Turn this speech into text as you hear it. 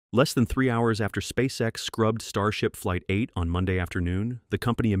Less than 3 hours after SpaceX scrubbed Starship Flight 8 on Monday afternoon, the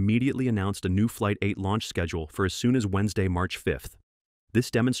company immediately announced a new Flight 8 launch schedule for as soon as Wednesday, March 5th.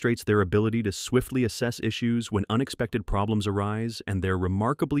 This demonstrates their ability to swiftly assess issues when unexpected problems arise and their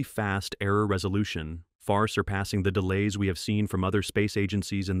remarkably fast error resolution, far surpassing the delays we have seen from other space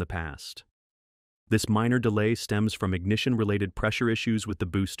agencies in the past. This minor delay stems from ignition-related pressure issues with the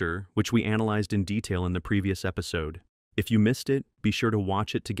booster, which we analyzed in detail in the previous episode. If you missed it, be sure to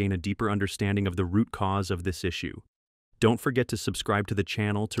watch it to gain a deeper understanding of the root cause of this issue. Don't forget to subscribe to the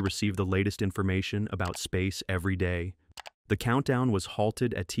channel to receive the latest information about space every day. The countdown was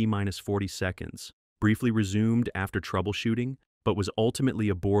halted at T-minus 40 seconds, briefly resumed after troubleshooting, but was ultimately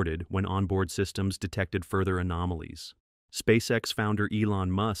aborted when onboard systems detected further anomalies. SpaceX founder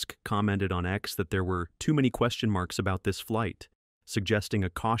Elon Musk commented on X that there were too many question marks about this flight, suggesting a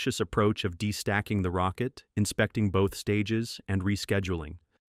cautious approach of destacking the rocket, inspecting both stages, and rescheduling.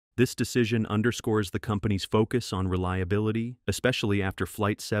 This decision underscores the company's focus on reliability, especially after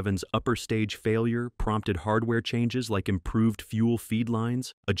Flight 7's upper stage failure prompted hardware changes like improved fuel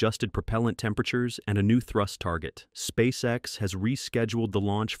feedlines, adjusted propellant temperatures, and a new thrust target. SpaceX has rescheduled the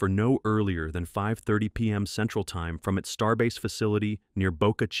launch for no earlier than 5:30 p.m. Central Time from its Starbase facility near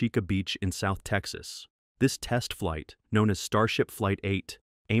Boca Chica Beach in South Texas. This test flight, known as Starship Flight 8,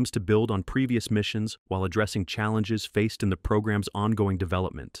 aims to build on previous missions while addressing challenges faced in the program's ongoing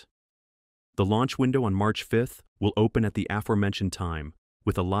development. The launch window on March 5th will open at the aforementioned time,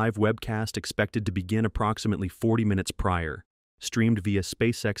 with a live webcast expected to begin approximately 40 minutes prior, streamed via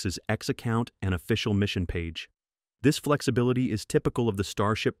SpaceX's X account and official mission page. This flexibility is typical of the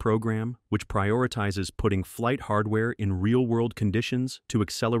Starship program, which prioritizes putting flight hardware in real-world conditions to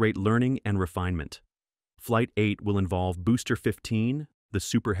accelerate learning and refinement. Flight 8 will involve Booster 15, the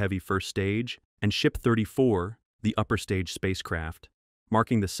Super Heavy first stage, and Ship 34, the upper stage spacecraft,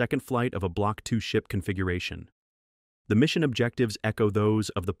 marking the second flight of a Block 2 ship configuration. The mission objectives echo those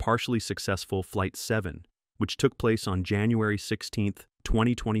of the partially successful Flight 7, which took place on January 16,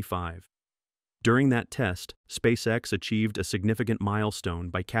 2025. During that test, SpaceX achieved a significant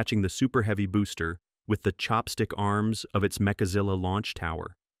milestone by catching the Super Heavy booster with the chopstick arms of its Mechazilla launch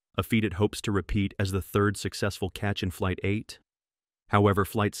tower, a feat it hopes to repeat as the third successful catch in Flight 8. However,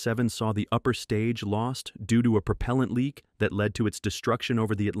 Flight 7 saw the upper stage lost due to a propellant leak that led to its destruction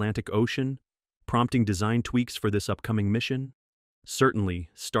over the Atlantic Ocean, prompting design tweaks for this upcoming mission. Certainly,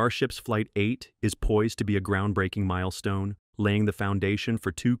 Starship's Flight 8 is poised to be a groundbreaking milestone, laying the foundation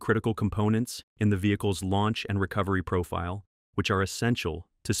for two critical components in the vehicle's launch and recovery profile, which are essential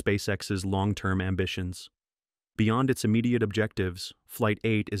to SpaceX's long-term ambitions. Beyond its immediate objectives, Flight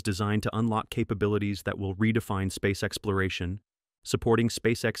 8 is designed to unlock capabilities that will redefine space exploration, supporting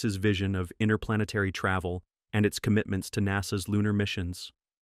SpaceX's vision of interplanetary travel and its commitments to NASA's lunar missions.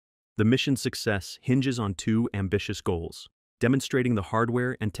 The mission's success hinges on two ambitious goals: demonstrating the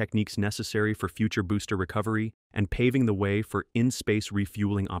hardware and techniques necessary for future booster recovery and paving the way for in-space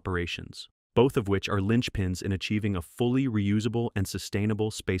refueling operations, both of which are linchpins in achieving a fully reusable and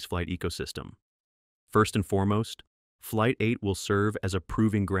sustainable spaceflight ecosystem. First and foremost, Flight 8 will serve as a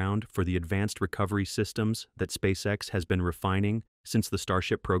proving ground for the advanced recovery systems that SpaceX has been refining since the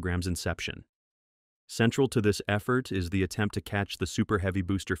Starship program's inception. Central to this effort is the attempt to catch the Super Heavy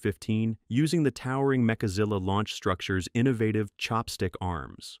Booster 15 using the towering Mechazilla launch structure's innovative chopstick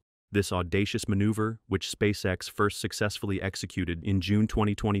arms. This audacious maneuver, which SpaceX first successfully executed in June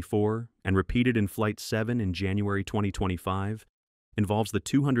 2024 and repeated in Flight 7 in January 2025, involves the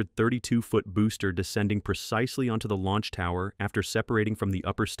 232-foot booster descending precisely onto the launch tower after separating from the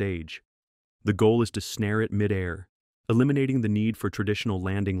upper stage. The goal is to snare it mid-air, eliminating the need for traditional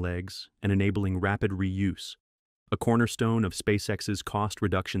landing legs and enabling rapid reuse, a cornerstone of SpaceX's cost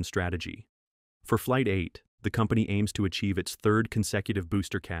reduction strategy. For Flight 8, the company aims to achieve its third consecutive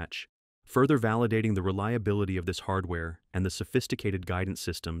booster catch, further validating the reliability of this hardware and the sophisticated guidance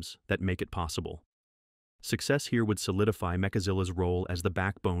systems that make it possible. Success here would solidify Mechazilla's role as the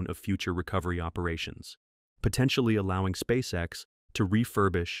backbone of future recovery operations, potentially allowing SpaceX to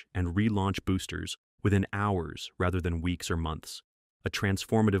refurbish and relaunch boosters within hours rather than weeks or months, a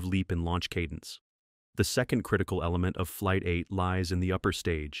transformative leap in launch cadence. The second critical element of Flight 8 lies in the upper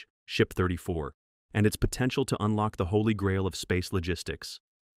stage, Ship 34, and its potential to unlock the holy grail of space logistics,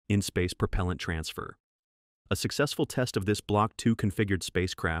 in-space propellant transfer. A successful test of this Block 2 configured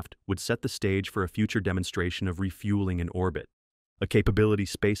spacecraft would set the stage for a future demonstration of refueling in orbit, a capability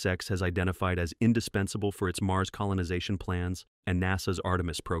SpaceX has identified as indispensable for its Mars colonization plans and NASA's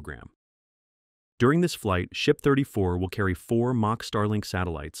Artemis program. During this flight, Ship 34 will carry 4 mock Starlink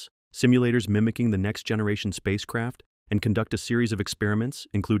satellites, simulators mimicking the next-generation spacecraft and conduct a series of experiments,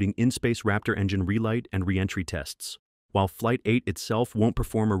 including in-space Raptor engine relight and re-entry tests. While Flight 8 itself won't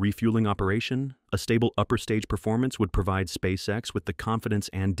perform a refueling operation, a stable upper stage performance would provide SpaceX with the confidence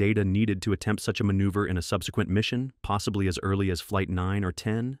and data needed to attempt such a maneuver in a subsequent mission, possibly as early as Flight 9 or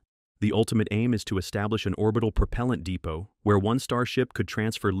 10. The ultimate aim is to establish an orbital propellant depot, where one Starship could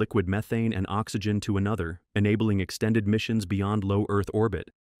transfer liquid methane and oxygen to another, enabling extended missions beyond low Earth orbit.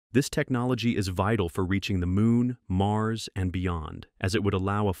 This technology is vital for reaching the Moon, Mars, and beyond, as it would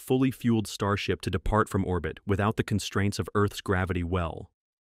allow a fully fueled Starship to depart from orbit without the constraints of Earth's gravity well.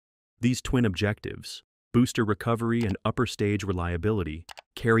 These twin objectives, booster recovery and upper stage reliability,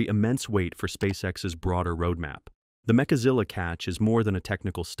 carry immense weight for SpaceX's broader roadmap. The Mechazilla catch is more than a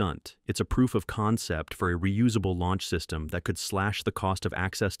technical stunt. It's a proof of concept for a reusable launch system that could slash the cost of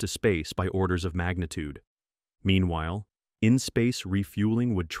access to space by orders of magnitude. Meanwhile, in-space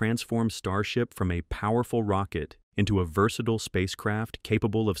refueling would transform Starship from a powerful rocket into a versatile spacecraft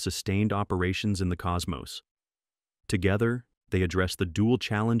capable of sustained operations in the cosmos. Together, they address the dual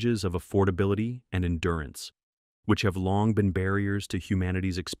challenges of affordability and endurance, which have long been barriers to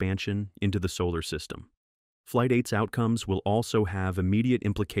humanity's expansion into the solar system. Flight 8's outcomes will also have immediate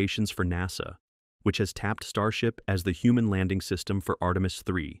implications for NASA, which has tapped Starship as the human landing system for Artemis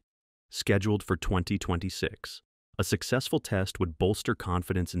 3, scheduled for 2026. A successful test would bolster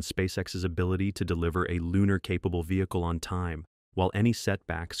confidence in SpaceX's ability to deliver a lunar-capable vehicle on time, while any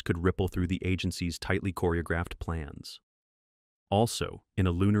setbacks could ripple through the agency's tightly choreographed plans. Also, in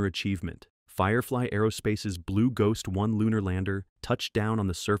a lunar achievement, Firefly Aerospace's Blue Ghost 1 lunar lander touched down on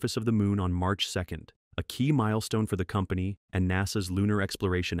the surface of the Moon on March 2nd, a key milestone for the company and NASA's lunar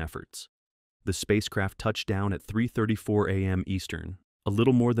exploration efforts. The spacecraft touched down at 3:34 a.m. Eastern, a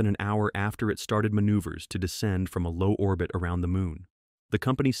little more than an hour after it started maneuvers to descend from a low orbit around the Moon. The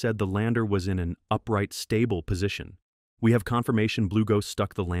company said the lander was in an upright, stable position. "We have confirmation Blue Ghost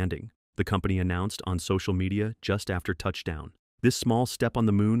stuck the landing," the company announced on social media just after touchdown. "This small step on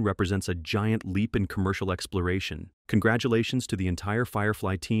the Moon represents a giant leap in commercial exploration. Congratulations to the entire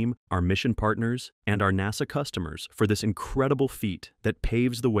Firefly team, our mission partners, and our NASA customers for this incredible feat that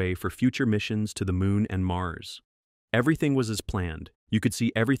paves the way for future missions to the Moon and Mars." Everything was as planned. You could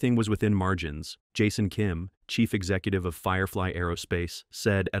see everything was within margins, Jason Kim, chief executive of Firefly Aerospace,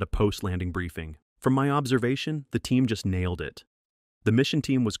 said at a post-landing briefing. "From my observation, the team just nailed it." The mission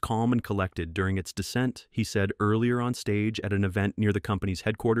team was calm and collected during its descent, he said earlier on stage at an event near the company's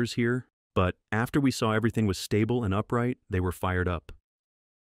headquarters here, but after we saw everything was stable and upright, they were fired up.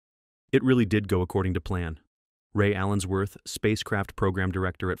 It really did go according to plan. Ray Allensworth, spacecraft program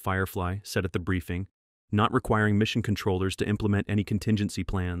director at Firefly, said at the briefing, not requiring mission controllers to implement any contingency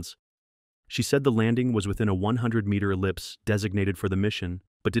plans. She said the landing was within a 100-meter ellipse designated for the mission,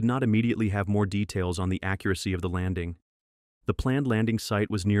 but did not immediately have more details on the accuracy of the landing. The planned landing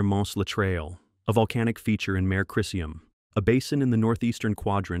site was near Mons Latreille, a volcanic feature in Mare Crisium, a basin in the northeastern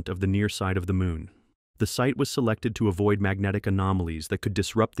quadrant of the near side of the Moon. The site was selected to avoid magnetic anomalies that could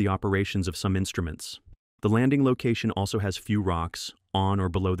disrupt the operations of some instruments. The landing location also has few rocks, on or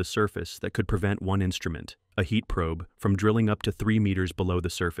below the surface, that could prevent one instrument, a heat probe, from drilling up to 3 meters below the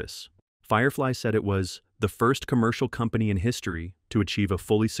surface. Firefly said it was the first commercial company in history to achieve a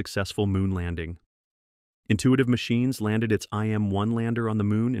fully successful moon landing. Intuitive Machines landed its IM-1 lander on the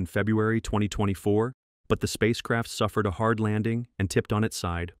Moon in February 2024, but the spacecraft suffered a hard landing and tipped on its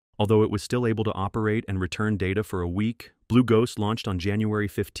side. Although it was still able to operate and return data for a week, Blue Ghost launched on January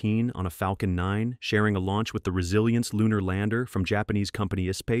 15 on a Falcon 9, sharing a launch with the Resilience lunar lander from Japanese company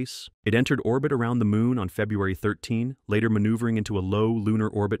iSpace. It entered orbit around the Moon on February 13, later maneuvering into a low lunar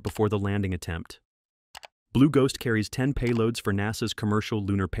orbit before the landing attempt. Blue Ghost carries 10 payloads for NASA's Commercial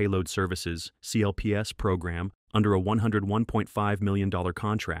Lunar Payload Services (CLPS) program under a $101.5 million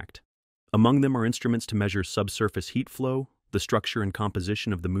contract. Among them are instruments to measure subsurface heat flow, the structure and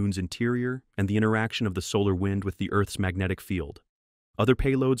composition of the Moon's interior, and the interaction of the solar wind with the Earth's magnetic field. Other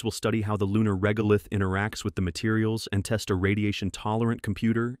payloads will study how the lunar regolith interacts with the materials and test a radiation-tolerant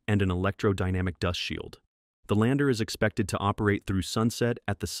computer and an electrodynamic dust shield. The lander is expected to operate through sunset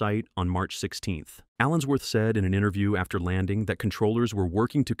at the site on March 16th. Allensworth said in an interview after landing that controllers were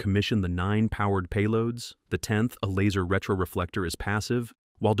working to commission the 9 powered payloads. The 10th, a laser retroreflector, is passive,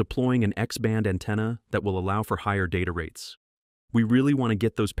 while deploying an X-band antenna that will allow for higher data rates. "We really want to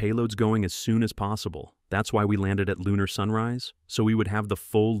get those payloads going as soon as possible. That's why we landed at lunar sunrise, so we would have the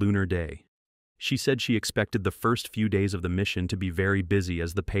full lunar day." She said she expected the first few days of the mission to be very busy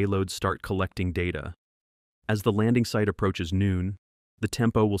as the payloads start collecting data. As the landing site approaches noon, the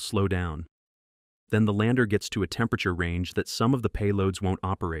tempo will slow down. Then the lander gets to a temperature range that some of the payloads won't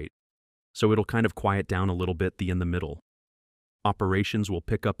operate. so it'll kind of quiet down a little bit in the middle. Operations will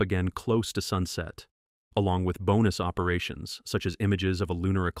pick up again close to sunset, along with bonus operations such as images of a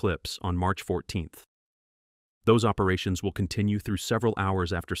lunar eclipse on March 14th. Those operations will continue through several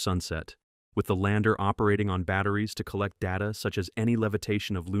hours after sunset, with the lander operating on batteries to collect data such as any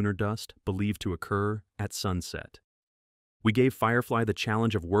levitation of lunar dust believed to occur at sunset. We gave Firefly the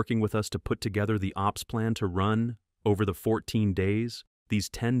challenge of working with us to put together the ops plan to run, over the 14 days, these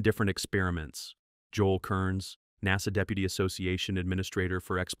 10 different experiments. Joel Kearns, NASA Deputy Association Administrator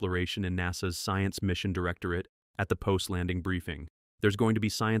for Exploration in NASA's Science Mission Directorate, at the post-landing briefing. There's going to be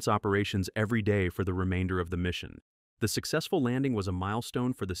science operations every day for the remainder of the mission. The successful landing was a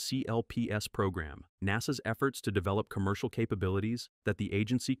milestone for the CLPS program, NASA's efforts to develop commercial capabilities that the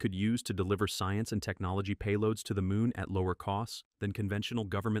agency could use to deliver science and technology payloads to the moon at lower costs than conventional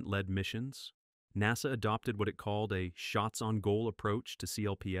government-led missions. NASA adopted what it called a shots-on-goal approach to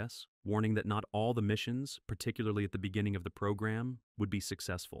CLPS, warning that not all the missions, particularly at the beginning of the program, would be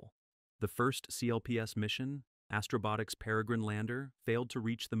successful. The first CLPS mission, Astrobotic's Peregrine lander, failed to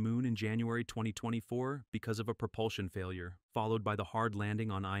reach the moon in January 2024 because of a propulsion failure, followed by the hard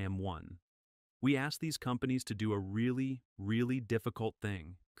landing on IM-1. We asked these companies to do a really, really difficult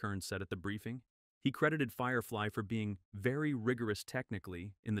thing, Kearns said at the briefing. He credited Firefly for being very rigorous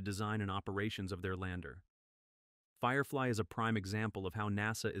technically in the design and operations of their lander. Firefly is a prime example of how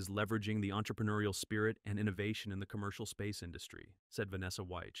NASA is leveraging the entrepreneurial spirit and innovation in the commercial space industry, said Vanessa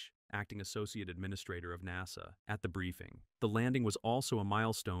Weich, acting associate administrator of NASA, at the briefing. The landing was also a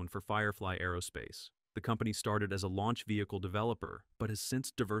milestone for Firefly Aerospace. The company started as a launch vehicle developer, but has since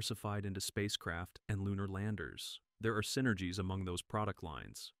diversified into spacecraft and lunar landers. There are synergies among those product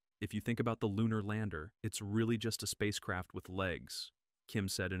lines. If you think about the lunar lander, it's really just a spacecraft with legs, Kim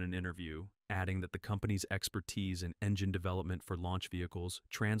said in an interview, adding that the company's expertise in engine development for launch vehicles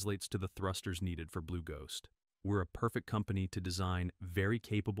translates to the thrusters needed for Blue Ghost. We're a perfect company to design very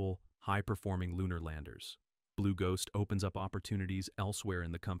capable, high-performing lunar landers. Blue Ghost opens up opportunities elsewhere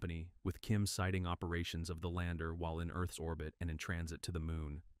in the company, with Kim citing operations of the lander while in Earth's orbit and in transit to the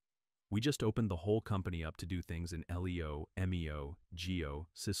moon. We just opened the whole company up to do things in LEO, MEO, GEO,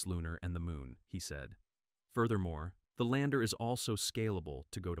 cislunar, and the moon, he said. Furthermore, the lander is also scalable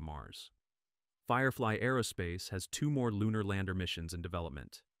to go to Mars. Firefly Aerospace has 2 more lunar lander missions in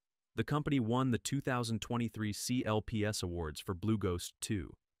development. The company won the 2023 CLPS Awards for Blue Ghost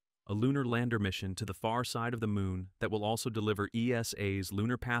 2, a lunar lander mission to the far side of the moon that will also deliver ESA's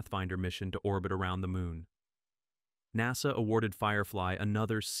Lunar Pathfinder mission to orbit around the moon. NASA awarded Firefly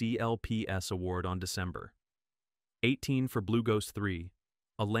another CLPS award on December 18 for Blue Ghost 3,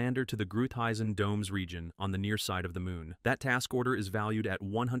 a lander to the Gruithuisen Domes region on the near side of the moon. That task order is valued at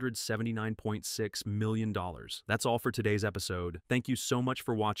 $179.6 million. That's all for today's episode. Thank you so much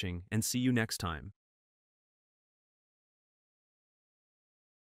for watching, and see you next time.